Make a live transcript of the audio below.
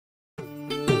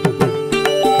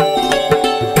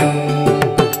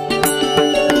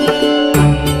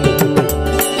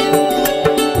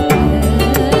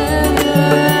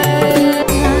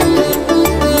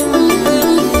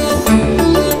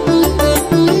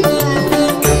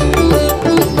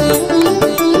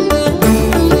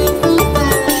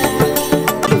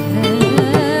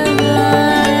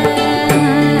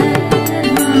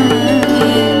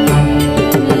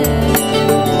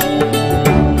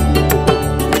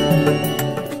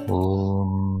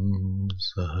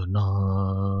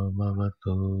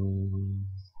भुनक्तु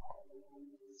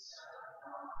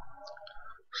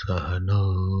सह नो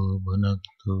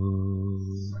भुनक्तु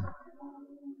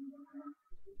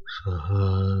सह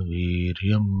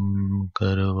वीर्यं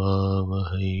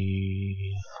करवावहै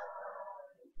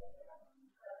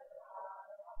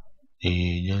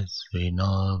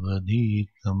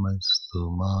तेजस्विनावधीतमस्तु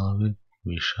मा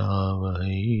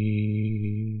विद्विषावहै।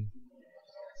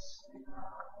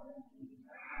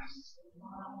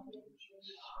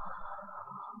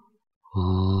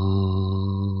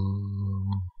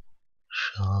 ओम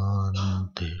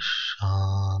शांति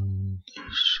शांति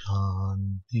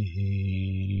शांति।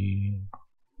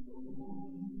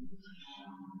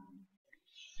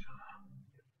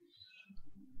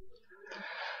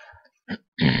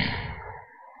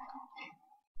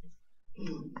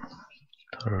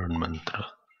 थर्ड मंत्र,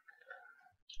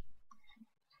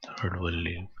 थर्ड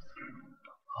वल्ली।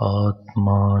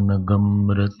 आत्मानगं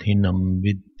रथिनं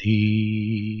विद्धि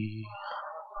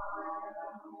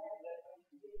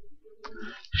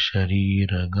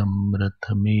शरीरगं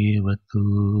रथमेव तु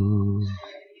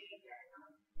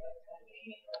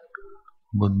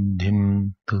बुद्धिं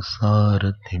तु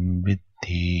सारथिं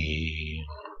विद्धि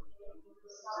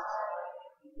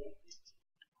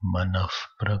मनः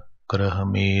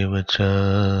प्रग्रहमेव च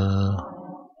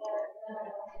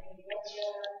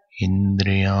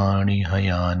इन्द्रियाणि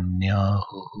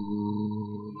हयान्याहुः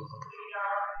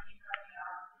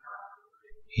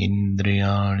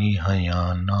इन्द्रियाणि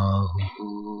हयानाहुः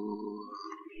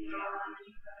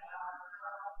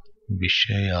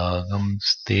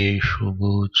विषयागंस्तेषु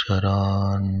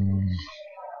गोचरान्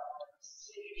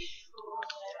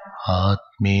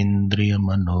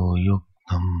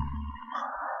आत्मेन्द्रियमनोयुक्तम्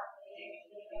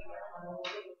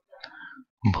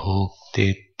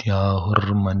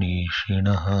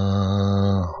भोक्तेत्याहुर्मनीषिणः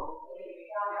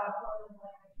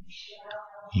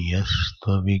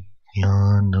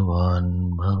यस्त्वविज्ञानवान्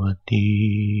भवति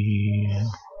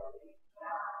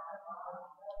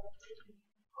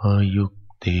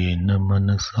अयुक्तेन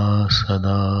मनसा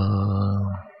सदा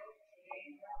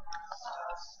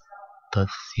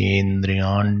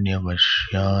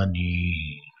तस्येन्द्रियाण्यवश्यानि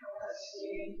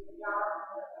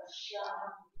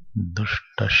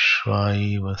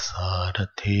दुष्टश्वाइव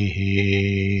सारथेः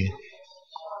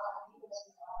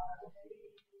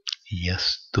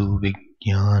यस्तु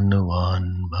विज्ञानवान्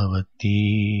भवति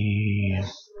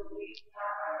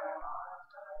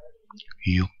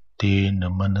युक्तेन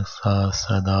मनसा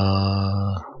सदा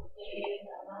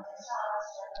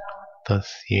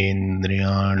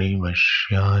तस्येन्द्रियाणि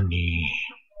वश्यानि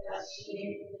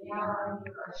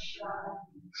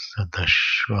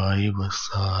सदश्वाइव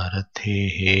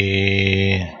सारथेः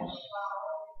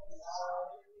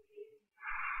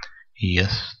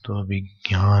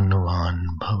यस्त्वविज्ञानवान्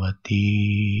भवति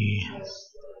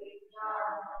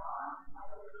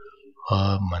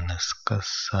अमनस्कः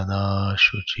सदा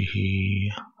शुचिः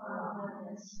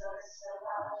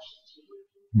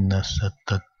न स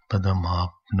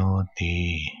तत्पदमाप्नोति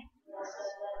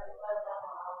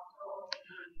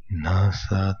न स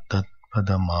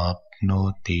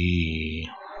तत्पदमाप्नोति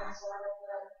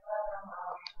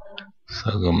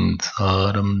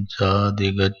संसारं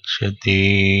चाधिगच्छति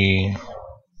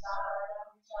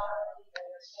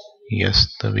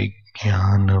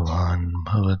यस्तविज्ञानवान्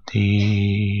भवति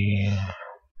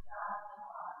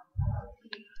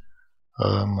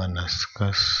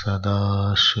अमनस्कः सदा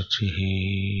शुचिः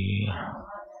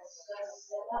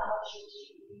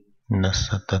न स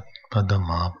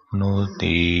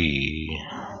तत्पदमाप्नोति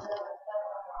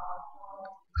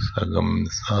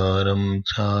संसारं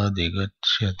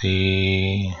चाधिगच्छति।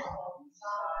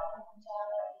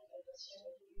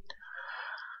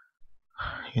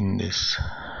 In this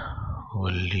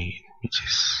Valli, which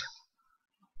is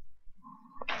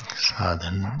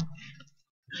sadhan,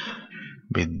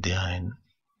 vidya and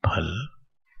phal,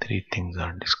 three things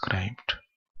are described.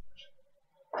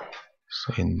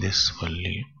 So in this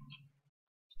Valli,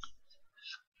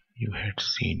 you had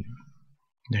seen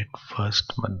that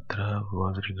first mantra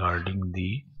was regarding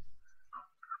the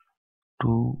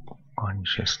two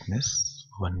consciousness.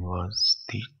 One was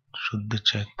the Shuddha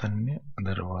Chaitanya,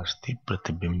 other was the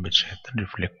Pratibimba Chaitanya,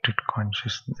 reflected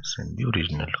consciousness and the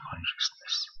original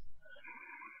consciousness.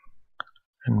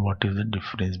 And what is the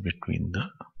difference between the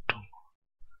two?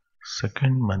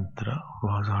 Second mantra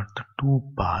was on the two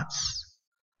paths.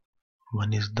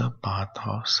 One is the path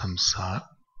of samsara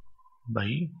by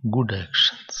good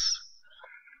actions,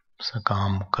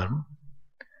 sakam karma,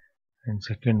 and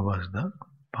second was the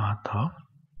path of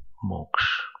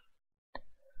moksha.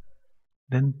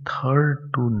 Then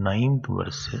third to ninth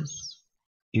verses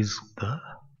is the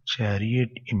chariot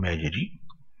imagery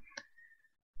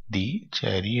The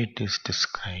chariot is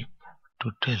described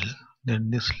to tell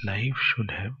that this life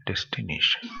should have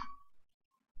destination.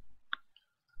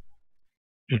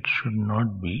 It should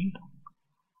not be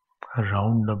a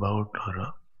roundabout or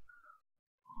a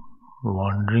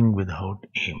wandering without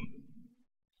aim.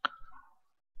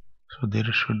 So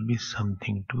there should be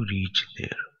something to reach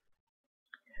there.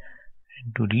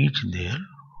 And to reach there,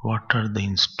 what are the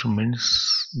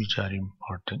instruments which are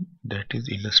important? That is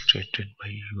illustrated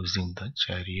by using the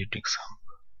chariot example.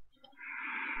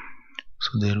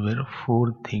 So there were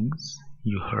 4 things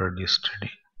you heard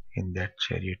yesterday in that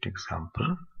chariot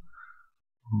example: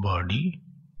 body,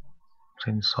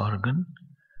 sense organ,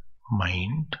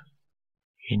 mind,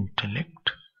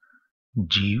 intellect,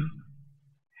 jeev,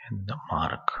 and the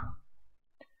marg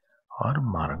or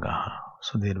margaha.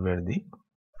 So there were the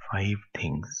 5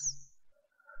 things.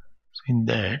 So in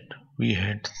that we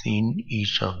had seen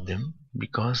each of them,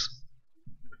 because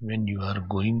when you are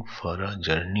going for a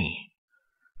journey,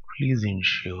 please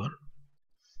ensure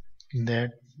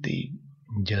that the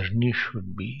journey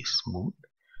should be smooth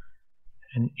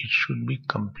and it should be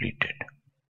completed.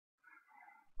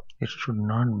 It should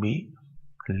not be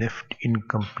left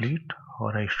incomplete,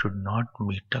 or I should not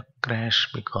meet a crash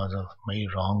because of my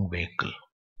wrong vehicle.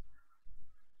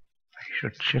 I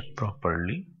should check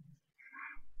properly,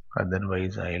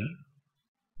 otherwise I'll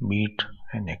meet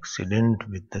an accident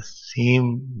with the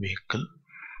same vehicle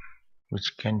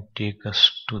which can take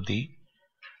us to the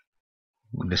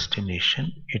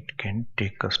destination. It can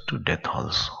take us to death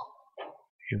also.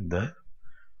 If the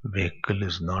vehicle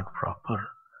is not proper,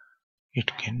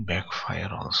 it can backfire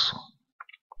also.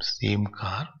 Same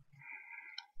car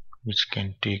which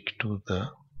can take to the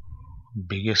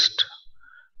biggest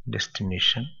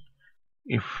destination,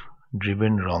 if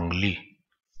driven wrongly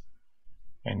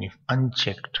and if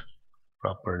unchecked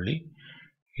properly,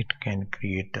 it can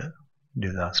create a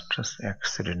disastrous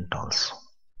accident also.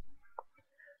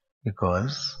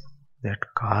 Because that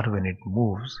car, when it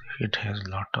moves, it has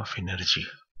lot of energy.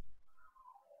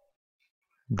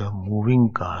 The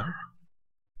moving car,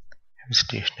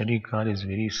 stationary car is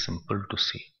very simple to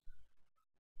see,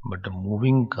 but a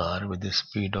moving car with a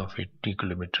speed of 80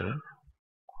 km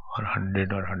or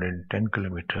 100 or 110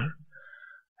 km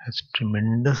has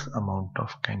tremendous amount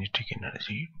of kinetic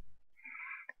energy.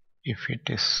 If it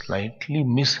is slightly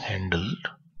mishandled,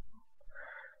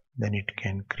 then it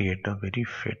can create a very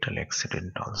fatal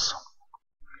accident also.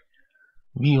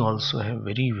 We also have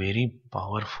very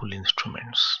powerful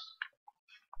instruments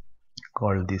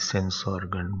called the sense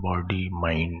organ, body,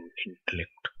 mind,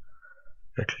 intellect.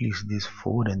 At least these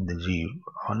 4 and the jeev,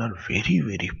 all are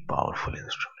very powerful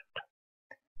instruments.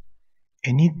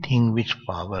 Anything which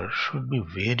power should be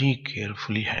very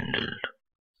carefully handled.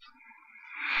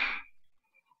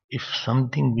 If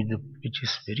something which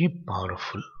is very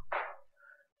powerful,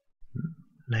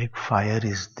 like fire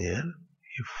is there,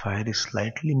 if fire is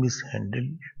slightly mishandled,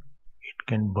 it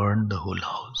can burn the whole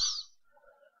house.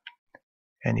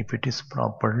 And if it is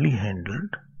properly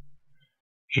handled,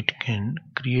 it can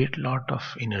create lot of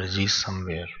energy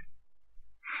somewhere.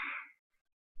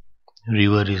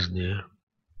 River is there.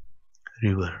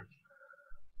 River.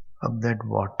 Of that,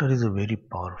 water is a very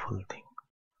powerful thing.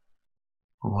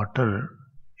 Water,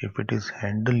 if it is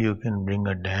handled, you can bring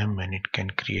a dam and it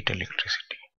can create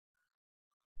electricity.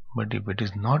 But if it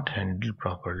is not handled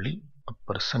properly, a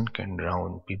person can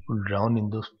drown. People drown in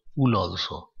the pool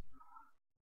also.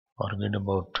 Forget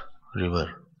about river.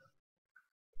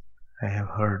 I have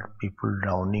heard people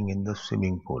drowning in the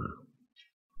swimming pool.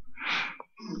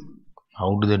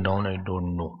 How do they drown? I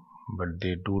don't know. But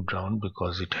they do drown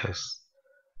because it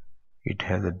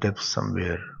has a depth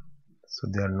somewhere. So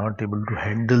they are not able to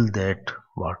handle that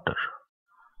water.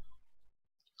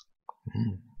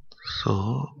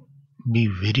 So be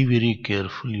very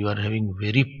careful. You are having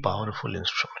very powerful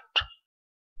instrument.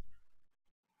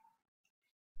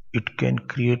 It can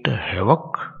create a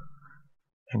havoc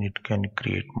and it can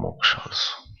create moksha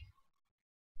also.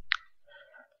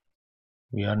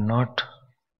 We are not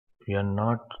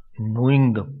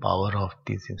knowing the power of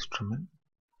this instrument.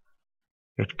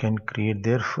 It can create,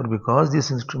 therefore, because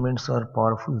these instruments are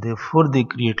powerful, therefore they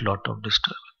create lot of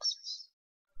disturbances.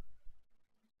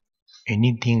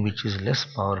 Anything which is less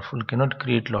powerful cannot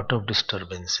create lot of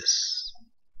disturbances.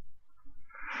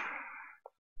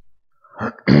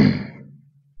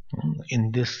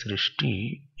 In this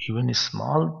srishti, even a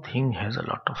small thing has a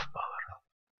lot of power.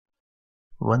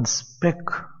 One speck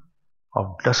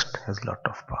of dust has lot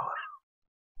of power.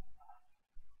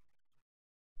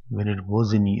 When it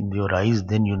goes in your eyes,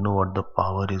 then you know what the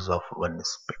power is of one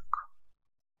speck.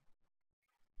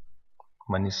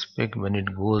 One speck, when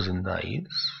it goes in the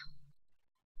eyes,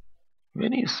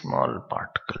 very small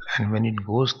particle, and when it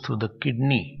goes through the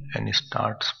kidney and it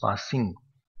starts passing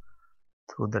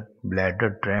through that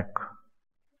bladder tract,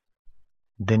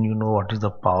 then you know what is the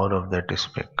power of that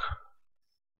speck,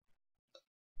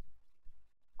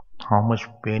 how much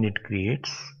pain it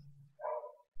creates,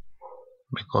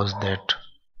 because that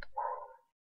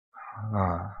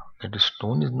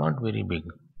stone is not very big.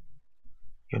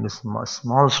 Even a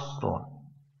small stone,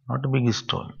 not a big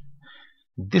stone.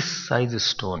 This size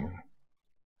stone,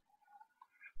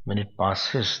 when it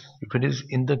passes, if it is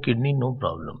in the kidney, no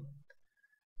problem.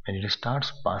 When it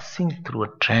starts passing through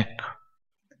a tract,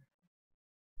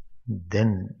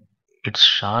 then its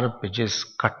sharp edges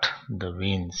cut the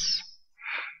veins,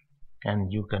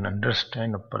 and you can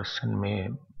understand a person may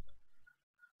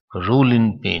roll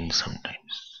in pain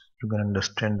sometimes. You can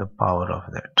understand the power of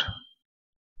that.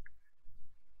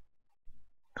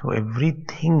 So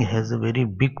everything has a very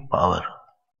big power.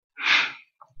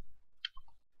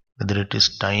 Whether it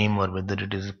is time or whether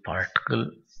it is a particle,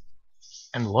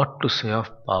 and what to say of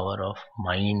power of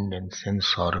mind and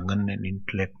sense organ and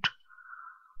intellect.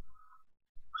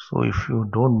 So if you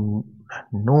don't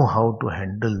know how to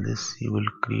handle this, you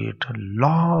will create a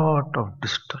lot of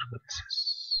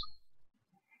disturbances.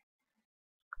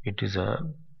 It is a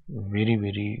very,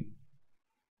 very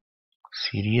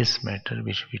serious matter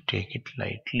which we take it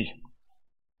lightly.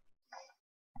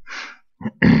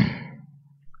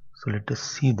 So let us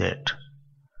see that.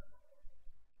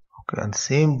 Okay, and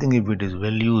same thing, if it is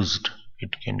well used,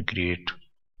 it can create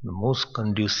the most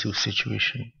conducive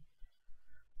situation.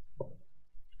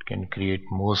 It can create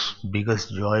most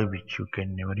biggest joy which you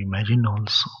can never imagine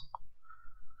also.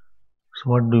 So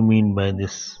what do you mean by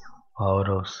this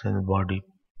power of sense body?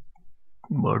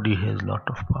 Body has lot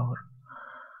of power.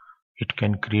 It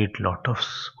can create lot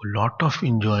of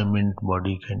enjoyment.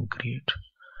 Body can create,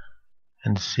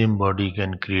 and same body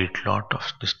can create lot of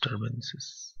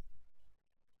disturbances.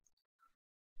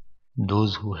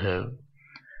 Those who have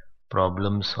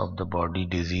problems of the body,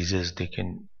 diseases, they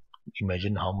can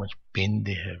imagine how much pain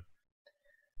they have.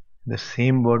 The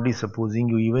same body, supposing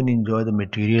you even enjoy the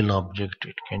material object,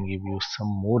 it can give you some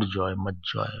more joy, much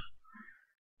joy.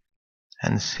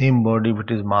 And same body, if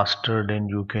it is mastered and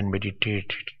you can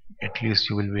meditate, at least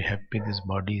you will be happy this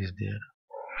body is there.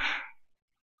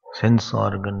 Sense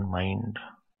organ, mind.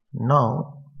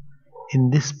 Now,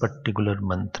 in this particular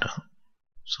mantra,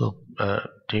 so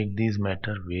take these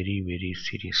matter very, very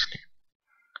seriously.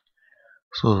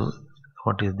 So,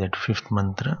 what is that fifth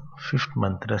mantra? Fifth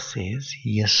mantra says,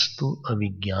 Yastu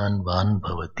avigyanvan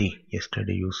bhavati.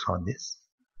 Yesterday you saw this.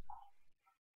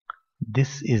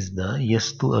 This is the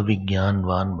Yastu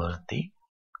avigyanvan bhavati.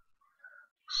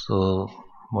 So,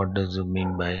 what does it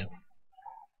mean by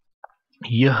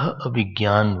Yah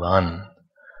avigyanvan?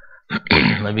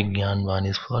 Avigyanvan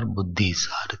is for buddhi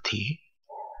sarthi.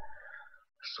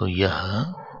 So,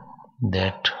 Yah,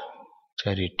 that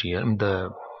charioteer,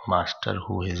 the master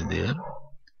who is there.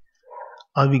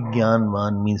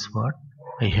 Avigyanvan means what?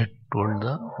 I had told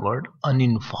the word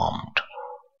uninformed.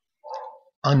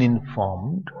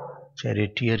 Uninformed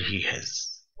charioteer he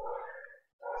has.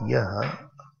 Yah,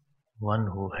 one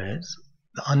who has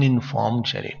the uninformed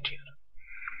charioteer.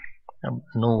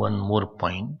 Now, one more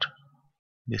point.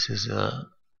 This is a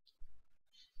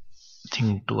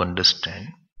thing to understand.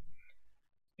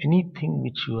 Anything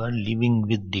which you are living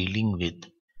with, dealing with,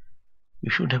 you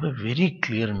should have a very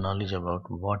clear knowledge about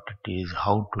what it is,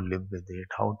 how to live with it,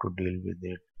 how to deal with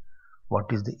it, what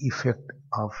is the effect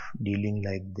of dealing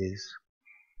like this.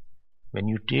 When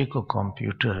you take a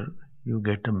computer, you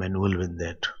get a manual with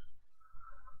that.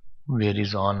 Where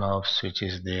is on off switch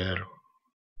is there.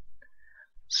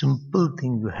 Simple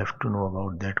thing you have to know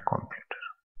about that computer.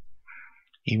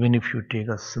 Even if you take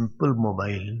a simple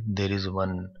mobile, there is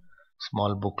one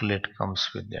small booklet comes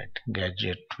with that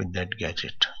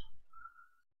gadget.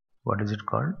 What is it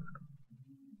called?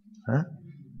 Huh?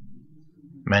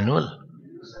 Manual.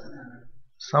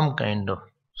 Some kind of.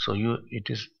 So it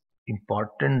is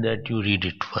important that you read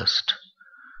it first.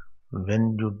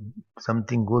 When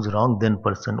something goes wrong, then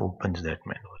person opens that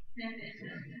manual.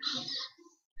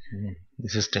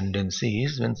 This is tendency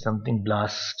is when something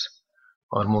blasts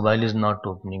or mobile is not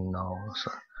opening now,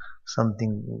 so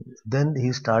something, then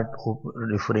he start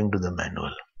referring to the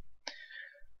manual.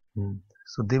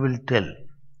 So they will tell.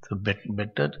 So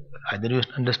better either you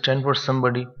understand for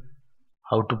somebody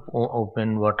how to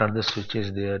open, what are the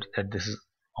switches there, that this is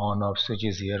on off switch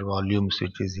is here, volume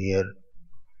switch is here.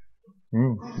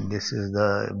 This is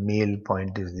the male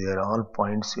point is there. All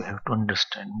points you have to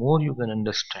understand. More you can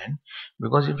understand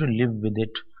because you have to live with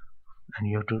it and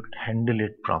you have to handle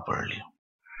it properly.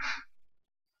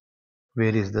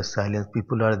 Where is the silence?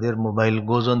 People are there, mobile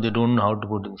goes on, they don't know how to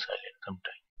put in silent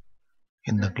sometimes.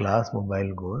 In the class,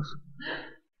 mobile goes,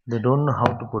 they don't know how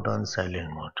to put on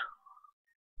silent mode.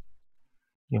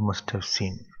 You must have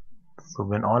seen. So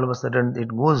when all of a sudden it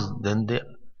goes, then the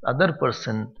other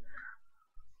person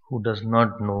who does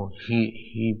not know,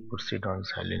 he puts it on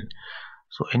silent.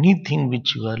 So anything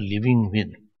which you are living with,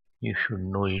 you should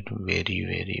know it very,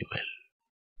 very well.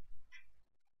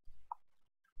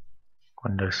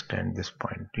 Understand this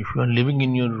point. If you are living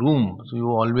in your room, so you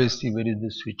always see where is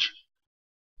the switch,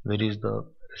 where is the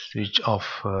switch of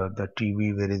the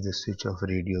TV, where is the switch of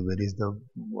radio, where is the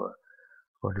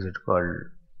what is it called,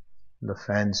 the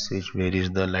fan switch, where is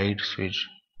the light switch,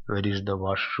 where is the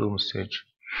washroom switch.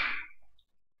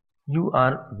 You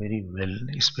are very well,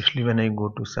 especially when I go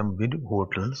to some big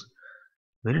hotels,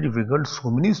 very difficult. So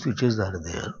many switches are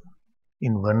there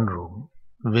in one room.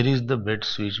 Where is the bed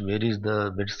switch? Where is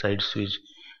the bedside switch?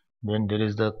 Then there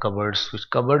is the cupboard switch.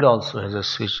 Cupboard also has a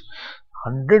switch.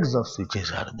 Hundreds of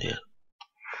switches are there.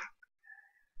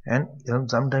 And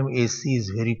sometimes AC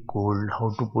is very cold.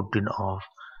 How to put it off,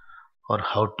 or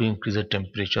how to increase the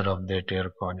temperature of that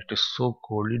aircon? It is so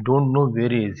cold. You don't know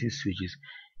where AC switch is.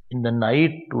 In the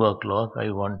night, 2 o'clock,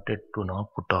 I wanted to now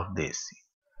put off the AC.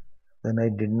 Then I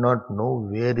did not know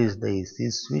where is the AC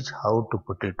switch, how to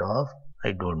put it off.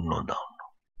 I don't know now.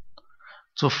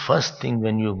 So first thing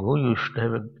when you go, you should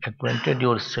have acquainted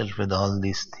yourself with all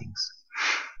these things.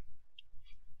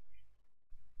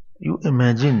 You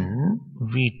imagine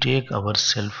we take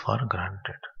ourselves for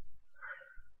granted.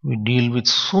 We deal with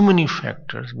so many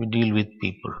factors. We deal with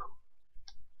people.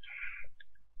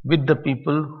 With the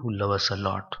people who love us a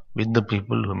lot. With the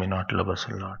people who may not love us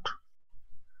a lot.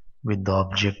 With the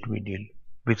object we deal.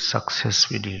 With success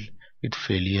we deal. With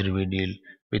failure we deal.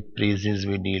 With praises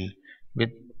we deal. With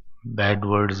bad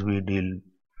words we deal.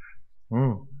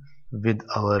 With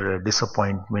our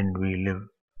disappointment we live.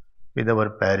 With our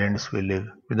parents we live.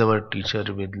 With our teacher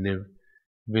we live.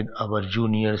 With our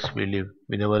juniors we live.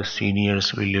 With our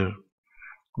seniors we live.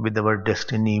 With our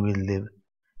destiny we live.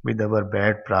 With our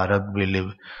bad prarabdha we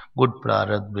live. Good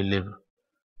prarabdha we live.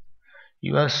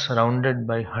 You are surrounded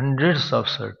by hundreds of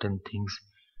certain things,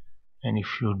 and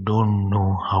if you don't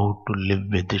know how to live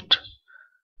with it,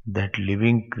 that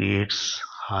living creates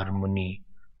harmony,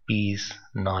 peace,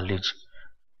 knowledge.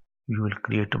 You will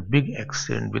create a big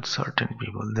accident with certain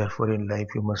people. Therefore, in life,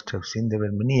 you must have seen there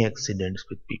were many accidents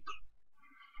with people.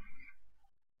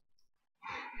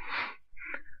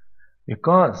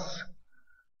 Because,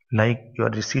 like you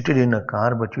are seated in a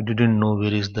car, but you didn't know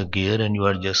where is the gear, and you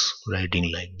are just riding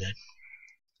like that.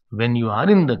 When you are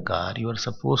in the car, you are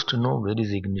supposed to know where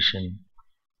is ignition,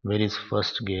 where is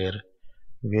first gear,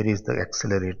 where is the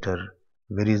accelerator,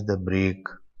 where is the brake,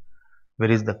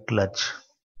 where is the clutch,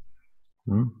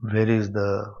 where is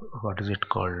the, what is it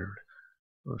called,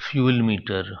 fuel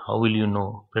meter. How will you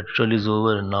know? Petrol is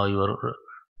over, now you are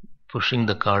pushing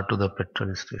the car to the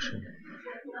petrol station.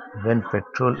 When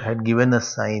petrol had given a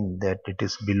sign that it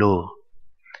is below,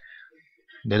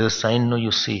 there is a sign, no,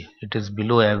 you see, it is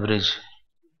below average.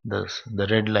 The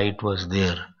red light was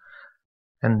there,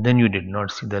 and then you did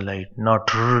not see the light. Not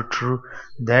true.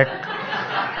 That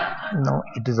now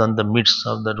it is on the midst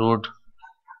of the road,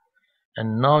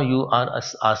 and now you are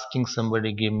asking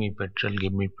somebody, give me petrol,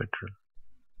 give me petrol.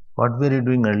 What were you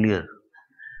doing earlier?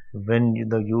 When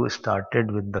you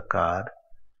started with the car,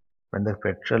 when the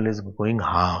petrol is going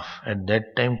half, at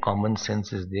that time common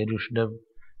sense is there. You should have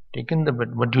taken the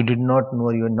petrol, but you did not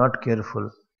know. You were not careful,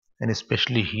 and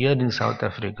especially here in South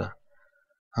Africa.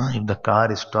 If the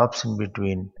car stops in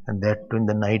between, and that too in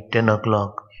the night 10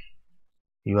 o'clock,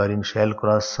 you are in Shell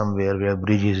Cross somewhere where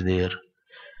bridge is there,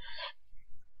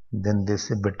 then they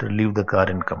say better leave the car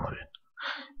and come away.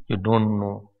 You don't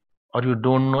know, or you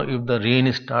don't know if the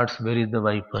rain starts, where is the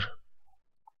wiper?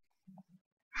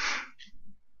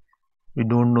 We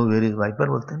don't know where is wiper,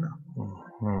 bolte na.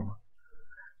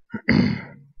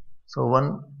 So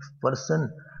one person,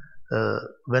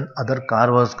 when other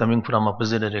car was coming from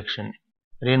opposite direction,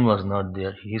 rain was not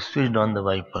there. He switched on the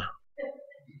wiper.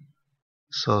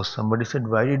 So somebody said,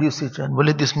 why did you switch on?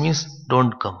 Well, this means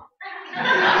don't come.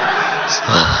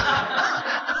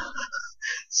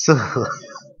 So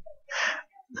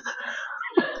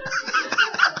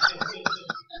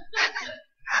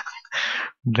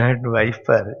that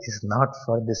wiper is not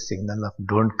for the signal of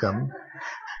don't come.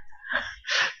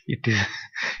 It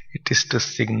is to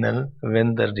signal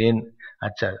when the rain.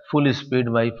 Acha, full speed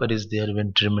wiper is there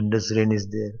when tremendous rain is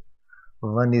there.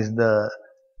 One is the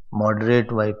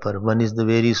moderate wiper, one is the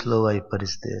very slow wiper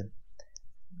is there.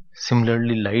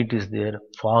 Similarly, light is there,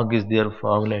 fog is there,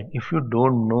 fog light. If you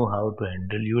don't know how to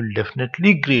handle, you will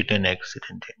definitely create an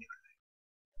accident.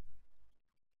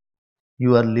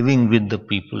 You are living with the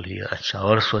people here. अच्छा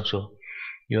और सोचो,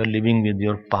 you are living with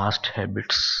your past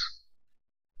habits.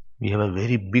 We have a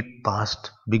very big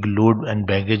past, big load and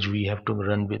baggage we have to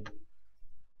run with.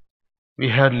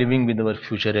 We are living with our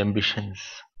future ambitions.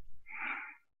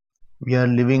 We are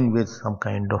living with some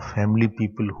kind of family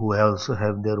people who also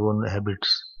have their own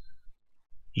habits.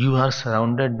 You are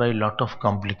surrounded by a lot of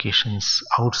complications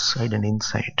outside and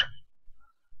inside.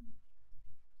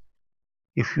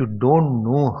 If you don't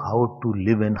know how to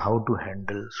live and how to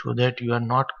handle, so that you are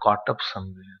not caught up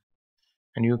somewhere,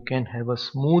 and you can have a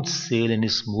smooth sail and a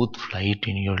smooth flight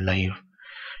in your life,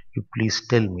 you please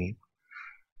tell me,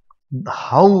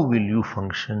 how will you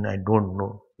function? I don't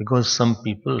know. Because some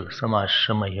people, some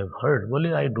ashram I have heard,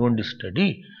 well, I don't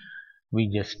study,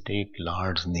 we just take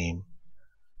Lord's name.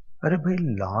 Arey bhai,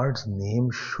 Lord's name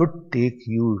should take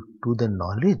you to the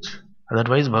knowledge.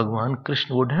 Otherwise, Bhagavan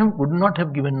Krishna would not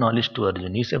have given knowledge to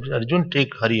Arjun. He said, Arjun, take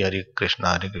Hari Hari Krishna,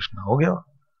 Hare Krishna. Ho gaya.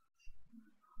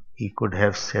 He could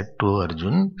have said to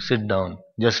Arjun, sit down,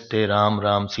 just stay Ram,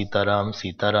 Ram, Sita Ram,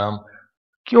 Sita Ram.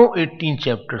 Kyun 18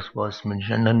 chapters was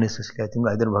mentioned unnecessarily? I think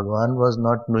either Bhagavan was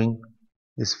not knowing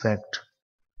this fact,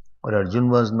 or Arjun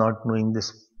was not knowing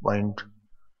this point.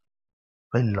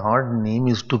 Why Lord name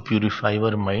is to purify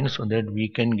our mind so that we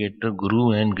can get the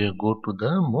Guru and go to the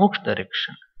moksha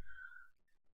direction.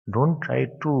 Don't try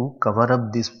to cover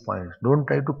up these points. Don't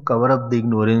try to cover up the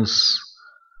ignorance.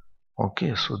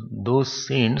 Okay, so those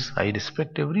saints, I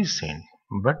respect every saint,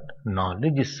 but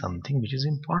knowledge is something which is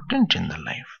important in the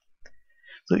life.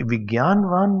 So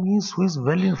Vigyanvan means who is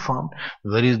well informed.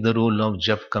 Where is the role of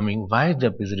jap coming? Why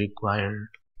jap is required?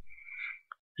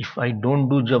 If I don't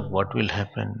do jap, what will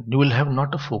happen? You will have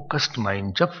not a focused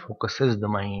mind. Jap focuses the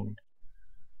mind.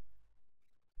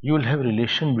 You will have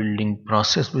relation building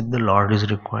process with the Lord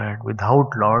is required. Without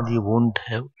Lord, you won't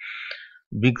have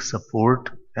big support,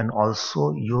 and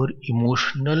also your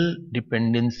emotional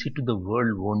dependency to the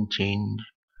world won't change.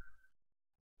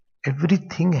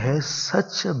 Everything has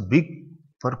such a big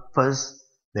purpose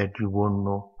that you won't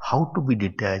know how to be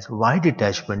detached, why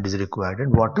detachment is required,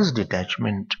 and what is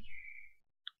detachment,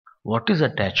 what is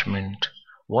attachment,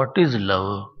 what is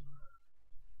love,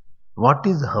 what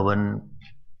is havan,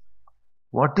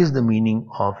 what is the meaning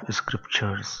of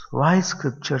scriptures, why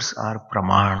scriptures are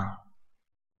praman,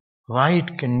 why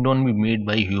it cannot be made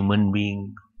by human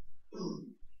being,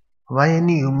 why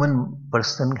any human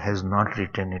person has not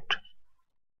written it,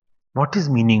 what is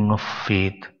meaning of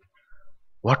faith,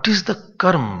 what is the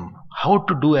karma, how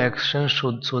to do action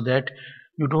so that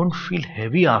you don't feel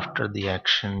heavy after the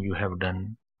action you have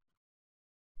done,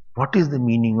 what is the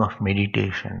meaning of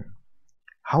meditation,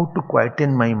 how to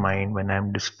quieten my mind when I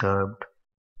am disturbed.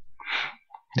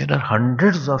 There are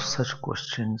hundreds of such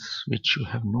questions which you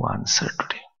have no answer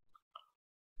today.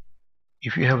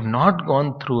 If you have not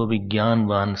gone through a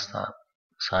Vigyanvan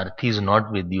Sarthi is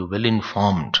not with you, well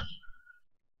informed.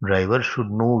 Driver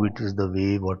should know which is the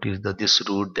way, what is the this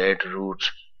route, that route.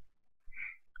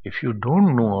 If you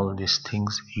don't know all these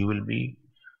things, you will be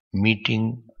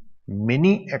meeting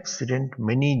many accidents,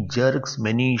 many jerks,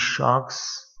 many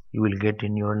shocks you will get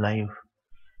in your life.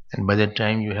 And by the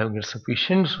time you have get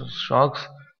sufficient shocks,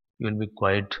 you will be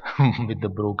quite with the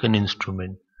broken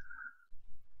instrument.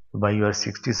 By your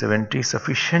 60, 70,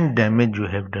 sufficient damage you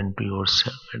have done to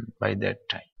yourself by that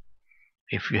time.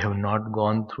 If you have not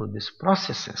gone through these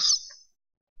processes.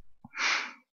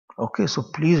 Okay, so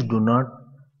please do not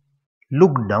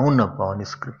look down upon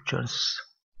scriptures.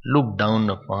 Look down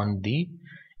upon the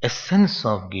essence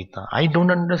of Gita. I don't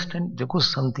understand.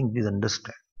 Because something please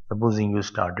understand. Supposing you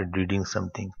started reading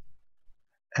something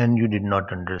and you did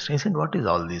not understand. I said, what is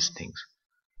all these things?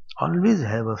 Always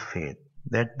have a faith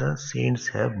that the saints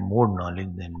have more knowledge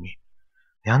than me.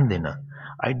 Dhyan dena.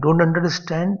 I don't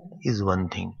understand is one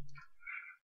thing.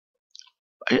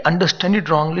 I understand it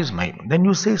wrongly is my. Then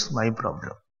you say it's my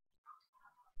problem.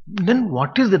 Then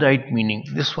what is the right meaning?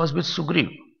 This was with Sugriv.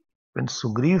 When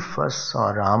Sugriv first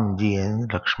saw Ramji and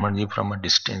Lakshmanji from a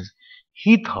distance,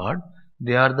 he thought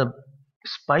they are the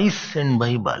spies sent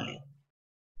by Valli.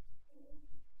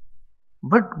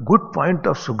 But good point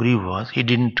of Sugriv was he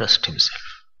didn't trust himself.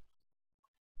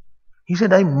 He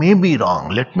said, I may be wrong.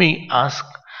 Let me ask.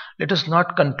 Let us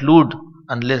not conclude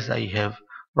unless I have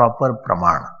proper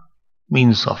praman,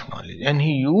 means of knowledge. And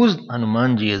he used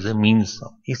Hanumanji as a means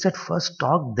of. He said, first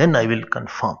talk, then I will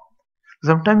confirm.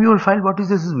 Sometimes you will find what is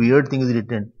this weird thing is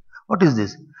written. What is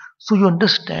this? So you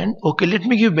understand, okay, let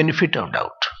me give benefit of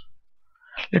doubt.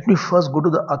 Let me first go to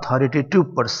the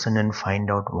authoritative person and find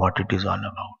out what it is all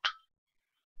about.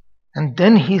 And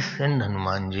then he sent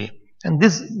Hanumanji. And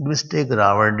this mistake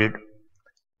Ravan did.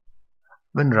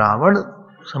 When Ravan,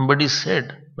 somebody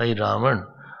said by Ravan,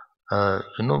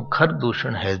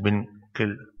 Khardushan has been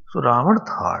killed. So Ravan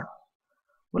thought,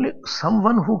 well,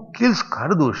 someone who kills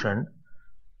Khardushan,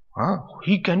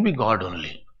 he can be God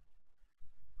only.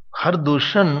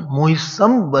 Khardushan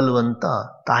mohisam balvanta,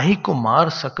 tahi ko maar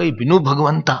sakai binu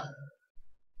bhagwanta.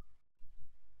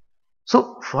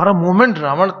 So for a moment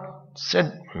Ravan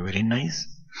said, very nice.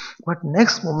 But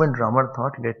next moment Ravan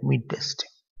thought, let me test him.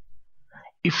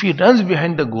 If he runs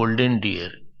behind the golden deer,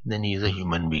 then he is a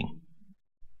human being.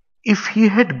 If he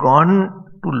had gone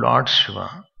to Lord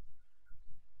Shiva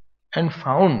and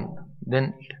found,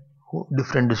 then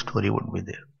different story would be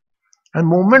there. And the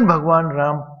moment Bhagwan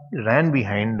Ram ran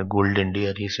behind the golden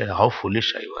deer, he said, how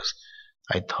foolish I was.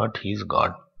 I thought he is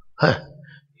God.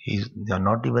 He's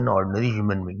not even an ordinary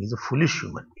human being. He's a foolish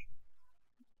human being.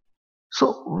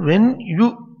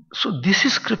 So this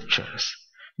is scriptures.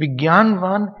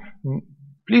 Vigyanvan,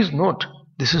 please note,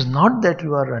 this is not that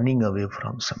you are running away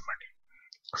from somebody,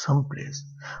 someplace.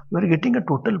 You are getting a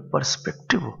total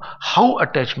perspective. How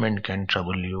attachment can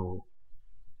trouble you?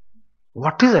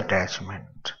 What is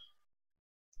attachment?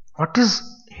 What is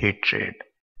hatred?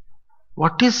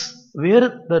 What is where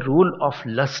the rule of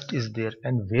lust is there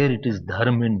and where it is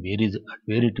dharma and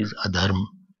where it is adharma?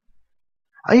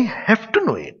 I have to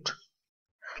know it.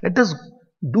 Let us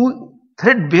do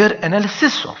threadbare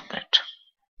analysis of that.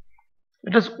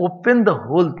 Let us open the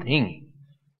whole thing.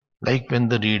 Like when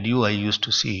the radio I used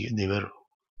to see, they were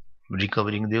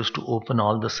recovering, they used to open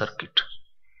all the circuit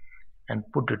and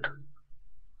put it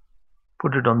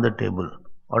on the table.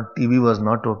 Or TV was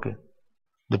not okay.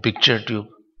 The picture tube.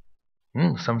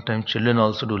 Sometimes children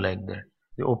also do like that.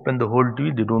 They open the whole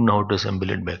TV, they don't know how to assemble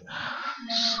it back.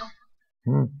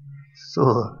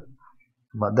 So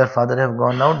mother, father have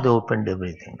gone out, they opened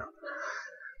everything.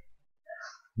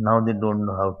 Now they don't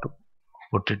know how to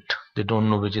put it. They don't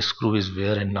know which screw is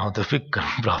where, and now the big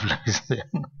problem is there.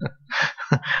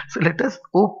 So let us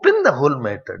open the whole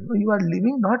matter. No, you are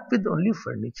living not with only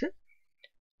furniture.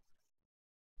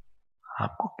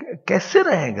 आपको कैसे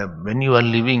रहेगा when you are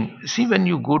living? See, when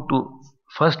you go to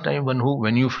first time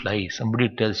when you fly, somebody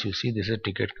tells you, see, this is a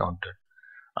ticket counter.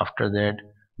 After that,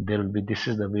 there will be, this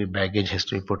is the way baggage has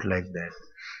to be put like that.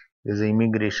 There's an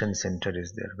immigration center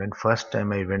is there. When first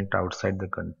time I went outside the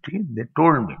country, they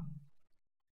told me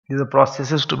these are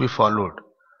processes to be followed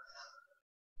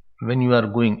when you are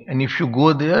going. And if you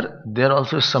go there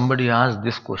also somebody asks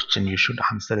this question, you should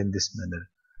answer in this manner.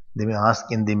 They may ask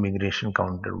in the immigration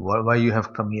counter, why you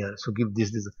have come here? So give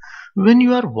this. When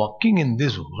you are walking in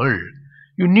this world,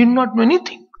 you need not know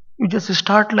anything. You just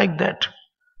start like that.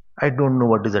 I don't know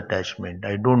what is attachment.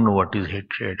 I don't know what is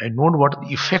hatred. I don't know what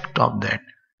the effect of that.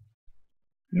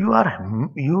 You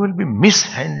will be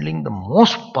mishandling the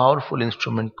most powerful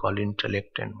instrument called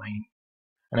intellect and mind.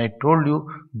 And I told you,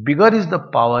 bigger is the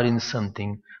power in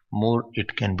something, more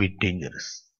it can be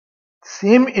dangerous.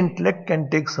 Same intellect can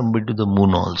take somebody to the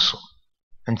moon also.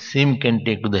 And same can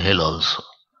take to the hell also.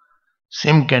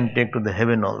 Same can take to the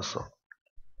heaven also.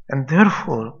 And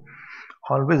therefore,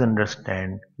 always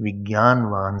understand,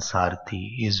 Vigyanvan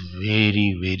Sarthi is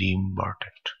very, very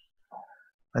important.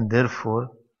 And therefore,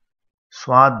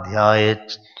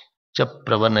 Swadhyaya cha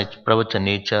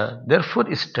pravachane.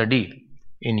 Therefore, study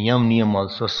in niyam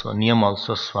also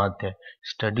Swadhyaya.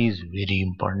 Study is very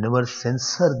important. Never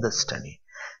censor the study.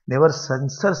 Never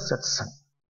censor satsang.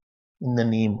 In the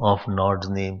name of Lord's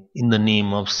name, in the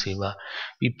name of Seva.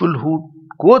 People who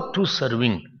go through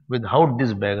serving without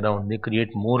this background, they create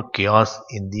more chaos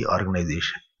in the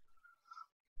organization.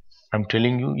 I'm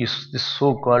telling you, this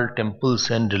so-called temples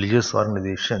and religious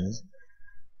organizations,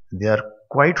 they are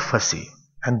quite fussy.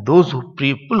 And those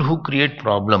people who create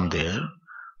problem there,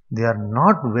 they are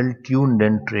not well tuned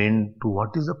and trained to what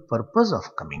is the purpose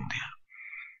of coming there.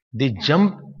 They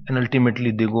jump and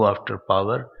ultimately they go after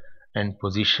power and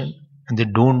position, and they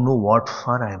don't know what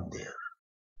for I am there.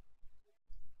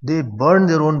 They burn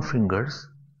their own fingers.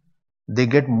 They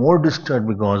get more disturbed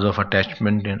because of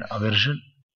attachment and aversion.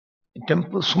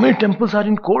 So many temples are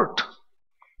in court.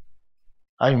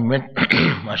 I met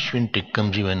Ashwin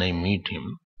Tikkamji when I meet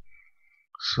him.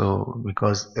 So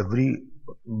because every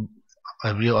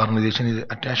organization is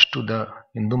attached to the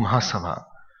Hindu Mahasabha.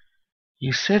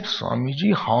 He said,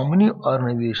 Swamiji, how many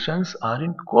organizations are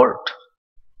in court?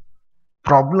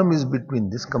 Problem is between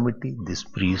this committee, this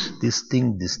priest, this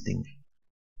thing.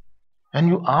 And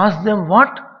you ask them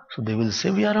what? So they will say,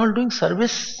 we are all doing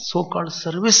service, so-called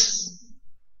service.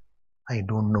 I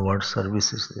don't know what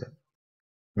service is there.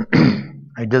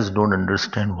 I just don't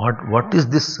understand what is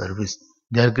this service.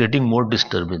 They are creating more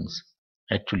disturbance.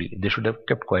 Actually, they should have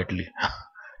kept quietly.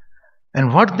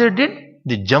 And what they did,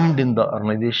 they jumped in the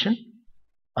organization.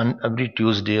 On every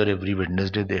Tuesday or every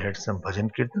Wednesday, they had some bhajan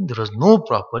kirtan. There was no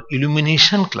proper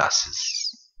illumination classes.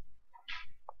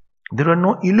 There were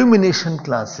no illumination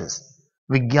classes.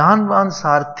 Vigyanvan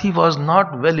Sarthi was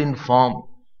not well informed.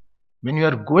 When you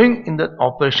are going in the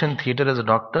operation theatre as a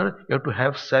doctor, you have to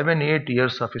have 7-8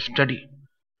 years of study.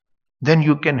 Then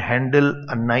you can handle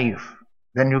a knife.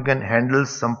 Then you can handle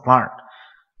some part.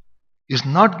 It's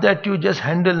not that you just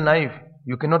handle knife.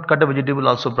 You cannot cut a vegetable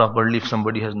also properly if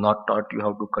somebody has not taught you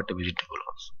how to cut a vegetable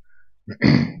also.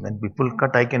 When people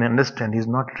cut, I can understand. He's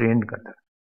not trained cutter.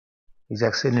 He's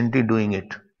excellently doing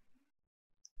it.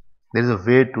 There is a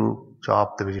way to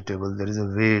chop the vegetable. There is a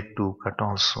way to cut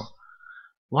also.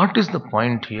 What is the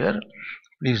point here?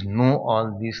 Please know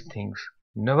all these things.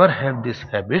 Never have this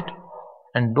habit.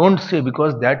 And don't say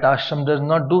because that ashram does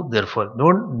not do, therefore.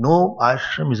 Don't know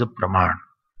ashram is a praman.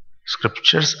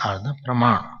 Scriptures are the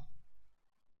praman.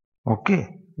 Okay.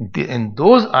 In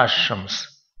those ashrams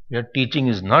where teaching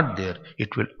is not there,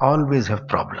 it will always have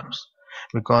problems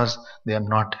because they are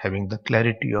not having the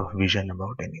clarity of vision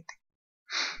about anything.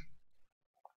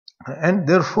 And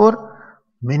therefore,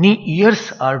 many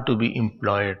years are to be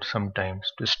employed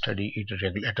sometimes to study it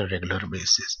at a regular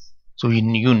basis. So you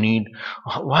need,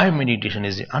 why meditation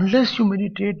is it? Unless you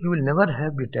meditate, you will never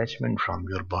have detachment from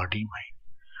your body, mind.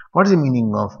 What is the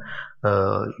meaning of,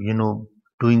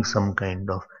 doing some kind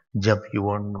of jap you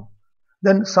won't know?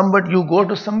 Then you go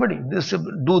to somebody,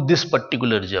 do this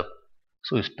particular jap.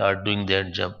 So you start doing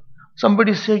that jap.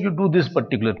 Somebody say you do this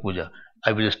particular puja.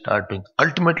 I will start doing.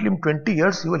 Ultimately, in 20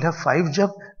 years, you will have 5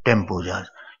 jap, 10 pujas.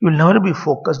 You will never be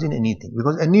focused in anything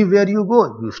because anywhere you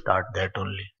go, you start that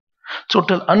only.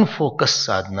 Total unfocused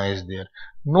sadhana is there.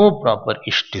 No proper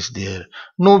isht is there.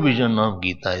 No vision of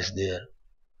Gita is there.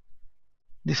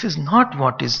 This is not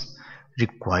what is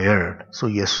required. So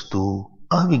yes, to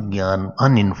avigyan,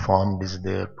 uninformed is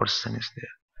there, person is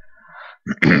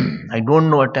there. I don't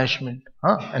know attachment,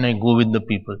 and I go with the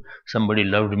people. Somebody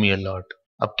loved me a lot.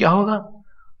 Ab kya hoga?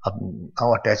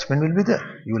 Our attachment will be there.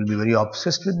 You will be very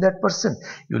obsessed with that person.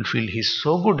 You will feel he's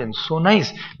so good and so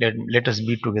nice. Let us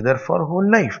be together for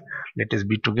whole life. Let us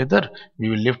be together. We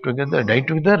will live together, die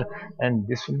together, and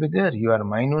this will be there. You are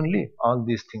mine only. All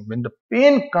these things. When the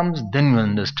pain comes, then you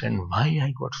understand why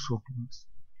I got so close.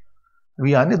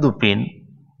 We aane do pain.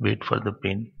 Wait for the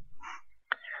pain.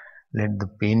 Let the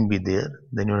pain be there.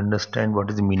 Then you understand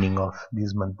what is the meaning of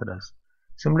these mantras.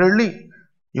 Similarly,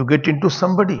 you get into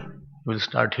somebody. You will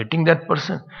start hating that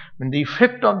person. When the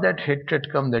effect of that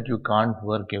hatred comes that you can't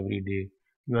work every day,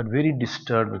 you are very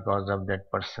disturbed because of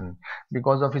that person.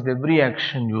 Because of his every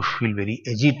action, you feel very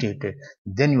agitated.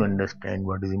 Then you understand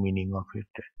what is the meaning of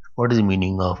hatred. What is the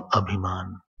meaning of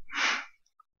abhiman.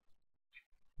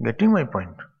 Getting my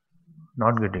point?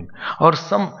 Not getting. Or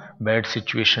some bad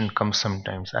situation comes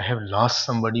sometimes. I have lost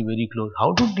somebody very close.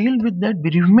 How to deal with that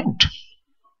bereavement?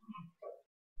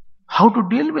 How to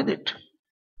deal with it?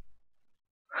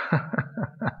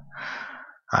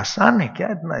 आसान है क्या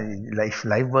इतना?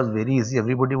 Life was very easy.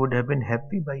 Everybody would have been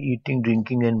happy by eating,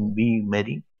 drinking and be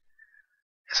merry.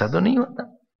 ऐसा तो नहीं होता.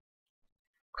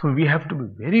 So we have to be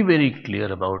very, very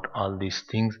clear about all these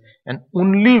things. And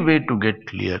only way to get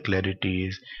clarity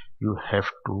is you have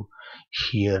to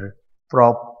hear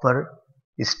proper,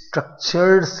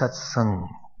 structured satsang.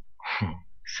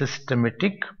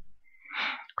 Systematic,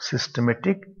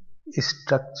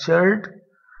 structured,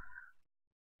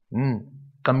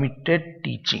 committed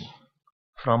teaching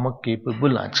from a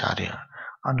capable acharya.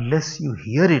 Unless you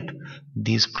hear it,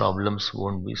 these problems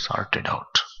won't be sorted out.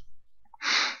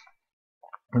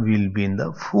 We'll be in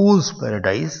the fool's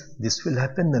paradise. This will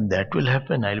happen, then that will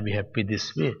happen. I'll be happy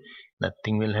this way.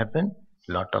 Nothing will happen.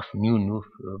 Lot of new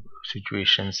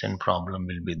situations and problem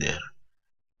will be there.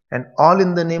 And all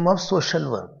in the name of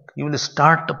social work. You will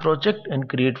start a project and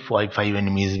create five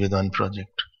enemies with one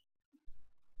project.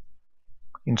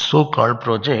 In so-called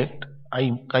project,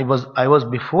 I was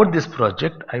before this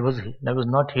project, I was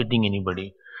not hating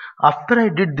anybody. After I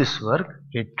did this work,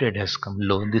 hatred has come.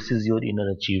 Lo, this is your inner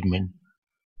achievement.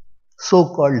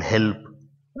 So-called help,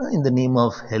 in the name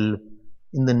of help,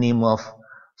 in the name of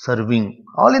serving,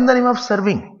 all in the name of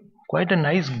serving. Quite a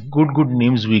nice, good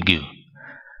names we give.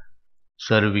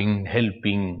 Serving,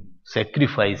 helping,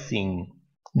 sacrificing,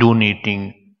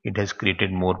 donating. It has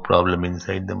created more problem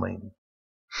inside the mind.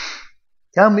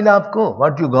 क्या मिला आपको?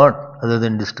 What you got other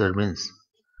than disturbance?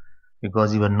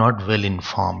 Because you are not well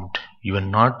informed. You are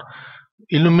not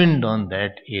illumined on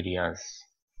that areas.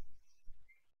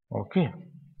 Okay,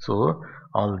 so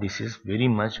all this is very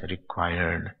much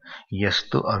required.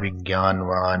 Yastu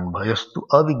avigyanvan bhayastu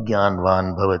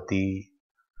avigyanvan bhavati.